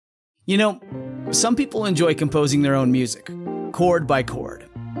You know, some people enjoy composing their own music, chord by chord,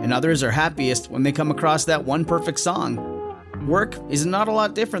 and others are happiest when they come across that one perfect song. Work is not a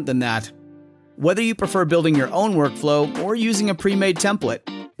lot different than that. Whether you prefer building your own workflow or using a pre-made template,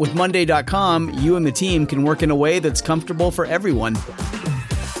 with Monday.com, you and the team can work in a way that's comfortable for everyone.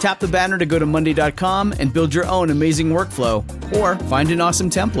 Tap the banner to go to Monday.com and build your own amazing workflow, or find an awesome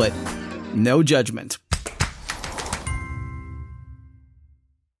template. No judgment.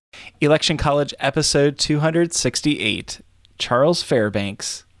 Election College episode 268, Charles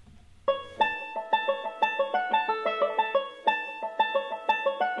Fairbanks.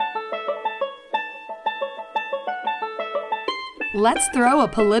 Let's throw a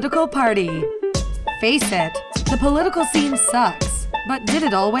political party. Face it, the political scene sucks, but did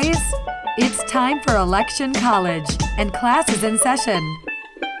it always? It's time for Election College, and class is in session.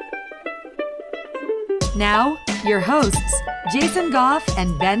 Now, your hosts, Jason Goff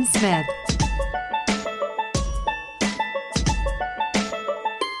and Ben Smith.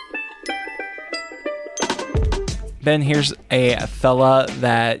 Ben, here's a fella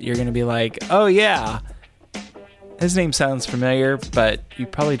that you're going to be like, oh yeah, his name sounds familiar, but you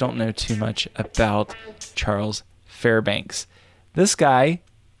probably don't know too much about Charles Fairbanks. This guy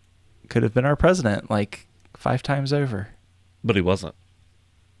could have been our president like 5 times over. But he wasn't.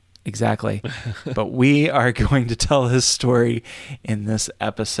 Exactly. But we are going to tell his story in this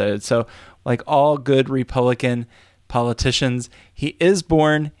episode. So, like all good Republican politicians, he is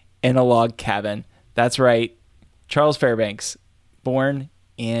born in a log cabin. That's right. Charles Fairbanks, born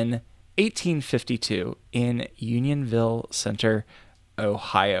in 1852 in Unionville Center,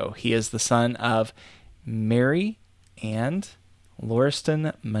 Ohio. He is the son of Mary and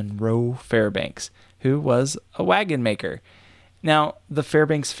Lauriston Monroe Fairbanks, who was a wagon maker. Now, the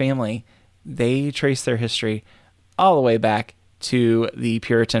Fairbanks family, they trace their history all the way back to the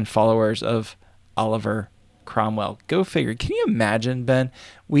Puritan followers of Oliver Cromwell. Go figure. Can you imagine, Ben?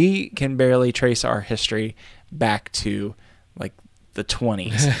 We can barely trace our history back to like the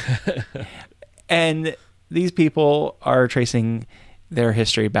 20s. And these people are tracing their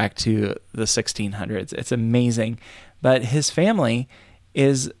history back to the 1600s. It's amazing. But his family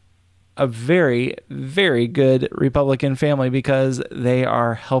is a very, very good Republican family because they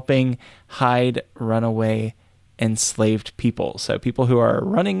are helping hide runaway enslaved people. So people who are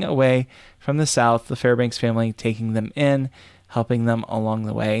running away from the South, the Fairbanks family taking them in, helping them along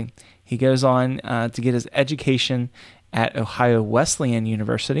the way. He goes on to get his education at Ohio Wesleyan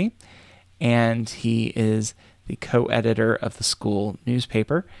University, and he is the co-editor of the school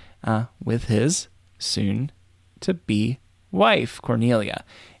newspaper with his soon-to-be wife, Cornelia.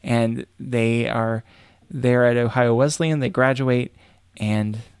 And they are there at Ohio Wesleyan. They graduate,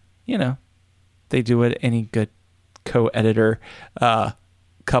 and, you know, they do what any good co-editor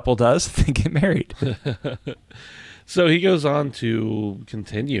couple does. They get married. So he goes on to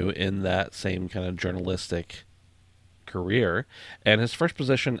continue in that same kind of journalistic career. And his first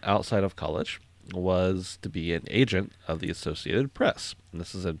position outside of college was to be an agent of the Associated Press. And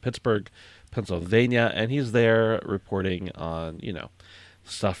this is in Pittsburgh, Pennsylvania. And he's there reporting on, you know,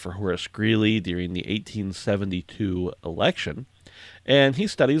 stuff for Horace Greeley during the 1872 election. And he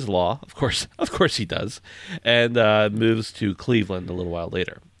studies law, of course he does, and moves to Cleveland a little while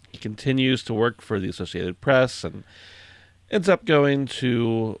later. He continues to work for the Associated Press and ends up going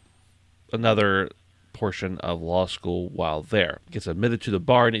to another portion of law school while there. Gets admitted to the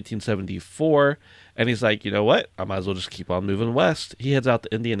bar in 1874, and he's like, you know what? I might as well just keep on moving west. He heads out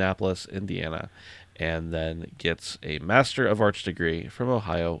to Indianapolis, Indiana, and then gets a Master of Arts degree from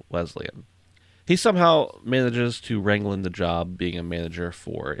Ohio Wesleyan. He somehow manages to wrangle in the job being a manager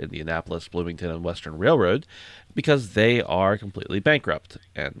for Indianapolis, Bloomington, and Western Railroad because they are completely bankrupt,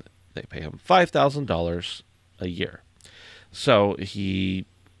 and they pay him $5,000 a year. So he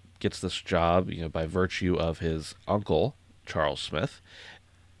gets this job, you know, by virtue of his uncle, Charles Smith,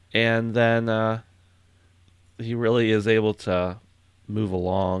 and then he really is able to move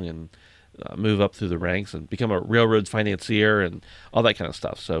along and move up through the ranks and become a railroad financier and all that kind of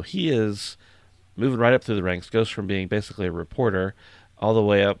stuff. So he is moving right up through the ranks, goes from being basically a reporter all the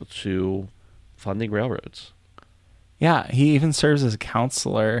way up to funding railroads. Yeah, he even serves as a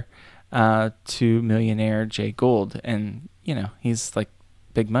counselor to millionaire Jay Gould. And, you know, he's like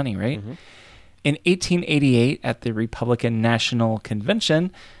big money, right? Mm-hmm. In 1888, at the Republican National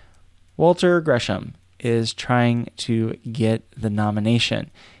Convention, Walter Gresham is trying to get the nomination.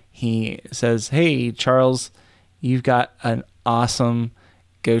 He says, hey, Charles, you've got an awesome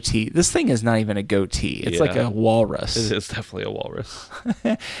goatee. This thing is not even a goatee. It's like a walrus. It is definitely a walrus.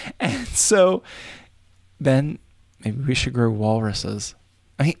 And so, Ben, maybe we should grow walruses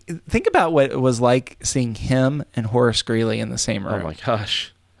I mean, think about what it was like seeing him and Horace Greeley in the same room. Oh my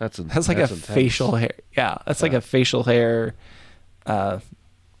gosh. That's like a intense. facial hair. Yeah, that's like a facial hair.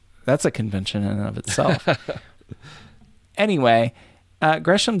 That's a convention in and of itself. Anyway,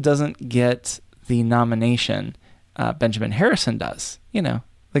 Gresham doesn't get the nomination. Benjamin Harrison does. You know,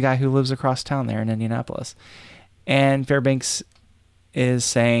 the guy who lives across town there in Indianapolis. And Fairbanks is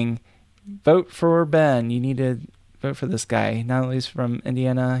saying, vote for Ben. You need to vote for this guy. Not only he's from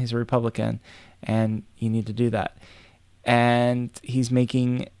Indiana, he's a Republican, and you need to do that. And he's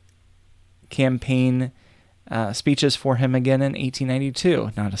making campaign speeches for him again in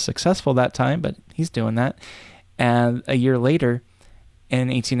 1892. Not as successful that time, but he's doing that. And a year later, in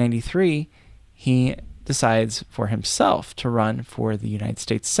 1893, he decides for himself to run for the United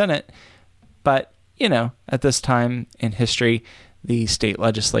States Senate. But, you know, at this time in history, the state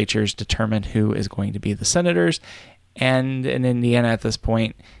legislatures determine who is going to be the senators. And in Indiana at this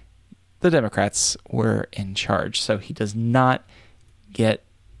point, the Democrats were in charge. So he does not get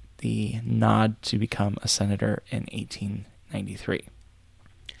the nod to become a senator in 1893.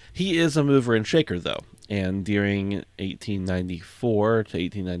 He is a mover and shaker, though. And during 1894 to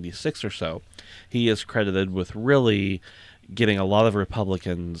 1896 or so, he is credited with really getting a lot of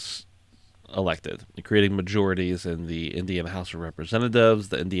Republicans elected, creating majorities in the Indiana House of Representatives,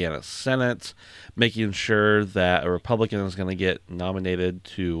 the Indiana Senate, making sure that a Republican is going to get nominated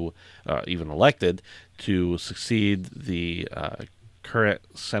to, even elected, to succeed the current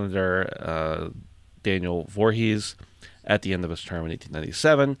Senator Daniel Voorhees at the end of his term in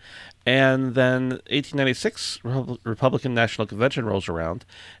 1897. And then 1896, Republican National Convention rolls around,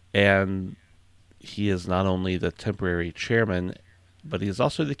 and he is not only the temporary chairman, but he is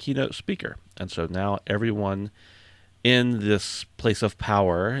also the keynote speaker. And so now everyone in this place of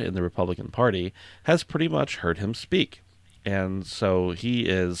power in the Republican Party has pretty much heard him speak. And so he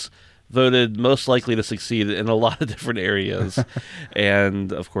is voted most likely to succeed in a lot of different areas.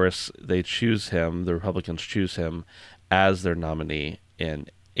 And of course, they choose him, the Republicans choose him as their nominee in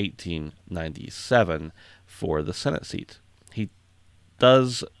 1897 for the Senate seat. He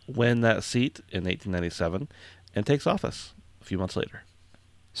does win that seat in 1897 and takes office a few months later.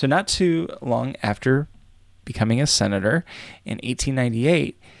 So not too long after becoming a senator in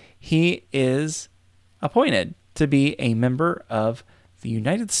 1898, he is appointed to be a member of the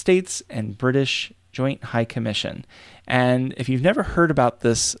United States and British Joint High Commission. And if you've never heard about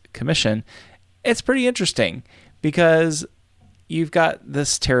this commission, it's pretty interesting because you've got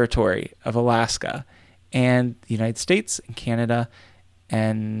this territory of Alaska, and the United States and Canada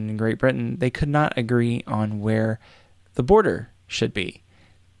and Great Britain, they could not agree on where the border should be.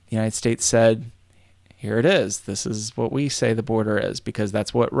 The United States said, here it is. This is what we say the border is, because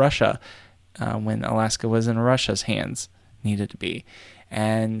that's what Russia, when Alaska was in Russia's hands, needed to be.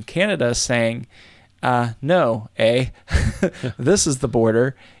 And Canada saying, no, this is the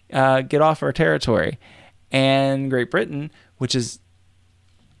border. Get off our territory. And Great Britain, which is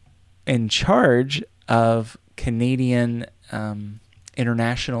in charge of Canadian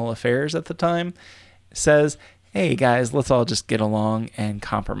international affairs at the time, says, hey guys, let's all just get along and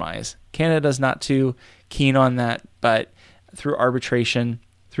compromise. Canada's not too keen on that, but through arbitration,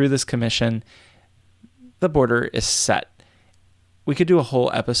 through this commission, the border is set. We could do a whole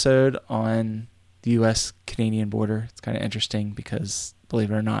episode on the U.S.-Canadian border. It's kind of interesting because,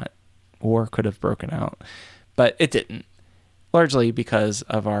 believe it or not, war could have broken out, but it didn't, largely because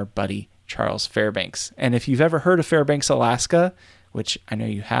of our buddy Charles Fairbanks. And if you've ever heard of Fairbanks, Alaska, which I know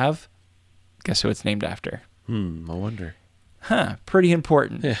you have, guess who it's named after? I wonder. Pretty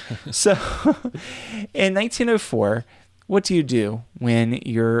important. Yeah. So in 1904, what do you do when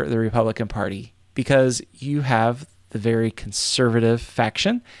you're the Republican Party? Because you have the very conservative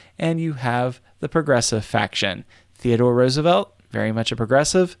faction and you have the progressive faction. Theodore Roosevelt, very much a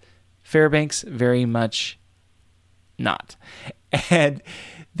progressive. Fairbanks, very much not. And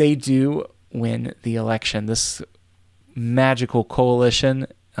they do win the election. This magical coalition,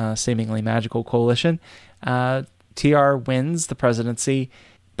 seemingly magical coalition, TR wins the presidency,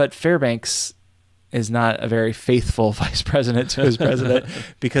 but Fairbanks is not a very faithful vice president to his president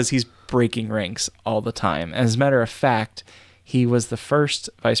because he's breaking ranks all the time. As a matter of fact, he was the first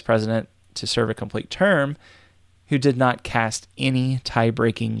vice president to serve a complete term who did not cast any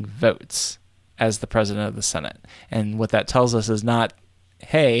tie-breaking votes as the president of the Senate. And what that tells us is not,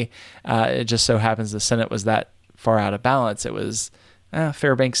 hey, it just so happens the Senate was that far out of balance. It was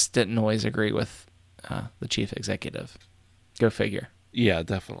Fairbanks didn't always agree with the chief executive. Go figure. Yeah,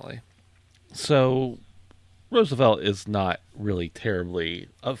 definitely. So Roosevelt is not really terribly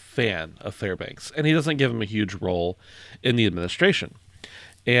a fan of Fairbanks, and he doesn't give him a huge role in the administration.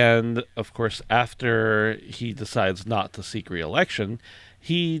 And, of course, after he decides not to seek re-election,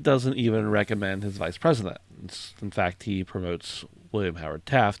 he doesn't even recommend his vice president. In fact, he promotes William Howard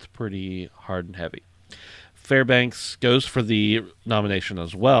Taft pretty hard and heavy. Fairbanks goes for the nomination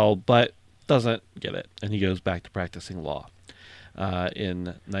as well, but doesn't get it, and he goes back to practicing law. In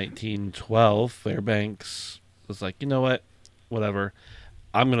 1912, Fairbanks was like, you know what, whatever,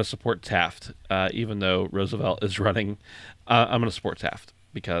 I'm going to support Taft, even though Roosevelt is running. I'm going to support Taft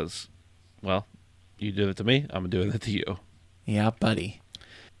because, well, you did it to me, I'm doing it to you. Yeah, buddy.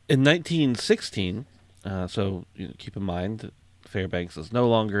 In 1916, so keep in mind, Fairbanks is no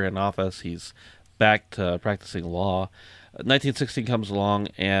longer in office. He's back to practicing law. 1916 comes along,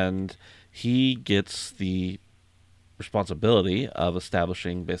 and he gets the responsibility of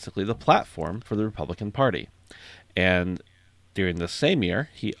establishing basically the platform for the Republican Party. And during the same year,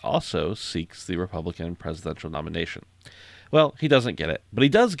 he also seeks the Republican presidential nomination. Well, he doesn't get it, but he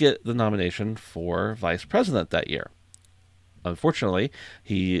does get the nomination for vice president that year. Unfortunately,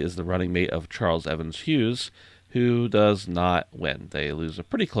 he is the running mate of Charles Evans Hughes, who does not win. They lose a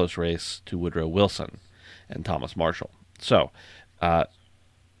pretty close race to Woodrow Wilson and Thomas Marshall. So,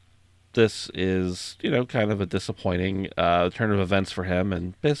 this is, kind of a disappointing turn of events for him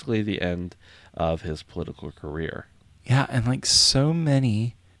and basically the end of his political career. Yeah, and like so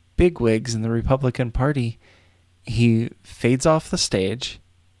many bigwigs in the Republican Party, he fades off the stage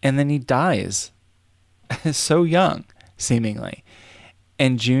and then he dies so young, seemingly.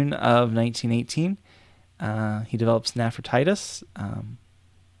 In June of 1918, he develops nephritis,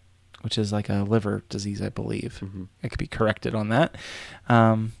 which is like a liver disease, I believe. Mm-hmm. I could be corrected on that.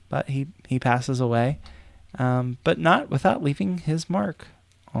 But he passes away, but not without leaving his mark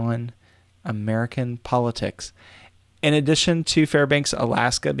on American politics. In addition to Fairbanks,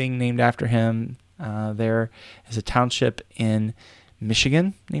 Alaska being named after him, there is a township in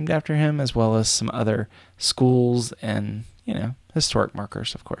Michigan named after him, as well as some other schools and, historic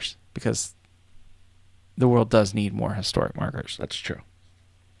markers, of course, because the world does need more historic markers. That's true.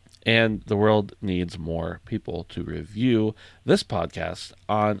 And the world needs more people to review this podcast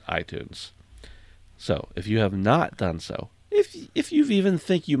on iTunes. So if you have not done so, if you even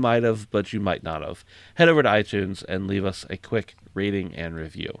think you might have, but you might not have, head over to iTunes and leave us a quick rating and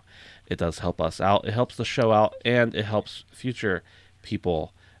review. It does help us out. It helps the show out, and it helps future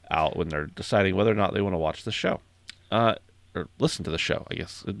people out when they're deciding whether or not they want to watch the show. Or listen to the show, I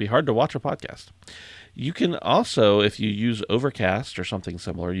guess. It'd be hard to watch a podcast. You can also, if you use Overcast or something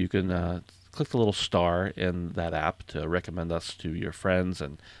similar, you can click the little star in that app to recommend us to your friends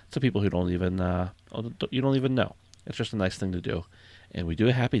and to people who you don't even know. It's just a nice thing to do. And we do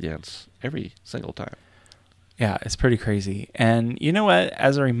a happy dance every single time. Yeah, it's pretty crazy. And you know what?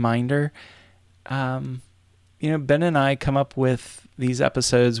 As a reminder, Ben and I come up with these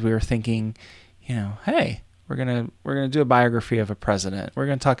episodes. We were thinking, hey, we're gonna do a biography of a president. We're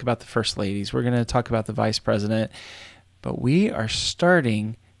gonna talk about the first ladies. We're gonna talk about the vice president. But we are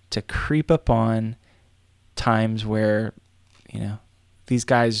starting to creep up on times where, these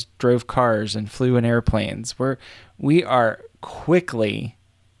guys drove cars and flew in airplanes. We are quickly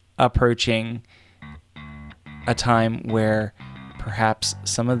approaching a time where perhaps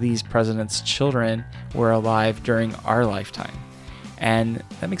some of these presidents' children were alive during our lifetime. And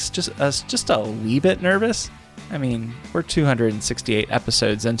that makes us just a wee bit nervous. I mean, we're 268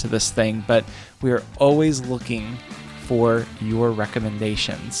 episodes into this thing, but we are always looking for your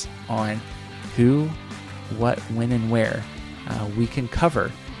recommendations on who, what, when, and where we can cover.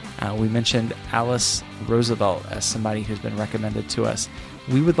 We mentioned Alice Roosevelt as somebody who's been recommended to us.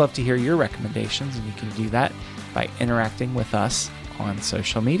 We would love to hear your recommendations, and you can do that by interacting with us on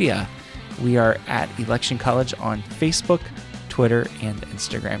social media. We are at Election College on Facebook, Twitter, and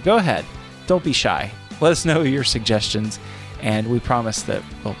Instagram. Go ahead. Don't be shy. Let us know your suggestions, and we promise that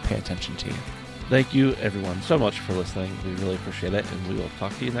we'll pay attention to you. Thank you, everyone, so much for listening. We really appreciate it, and we will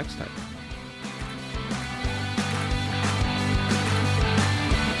talk to you next time.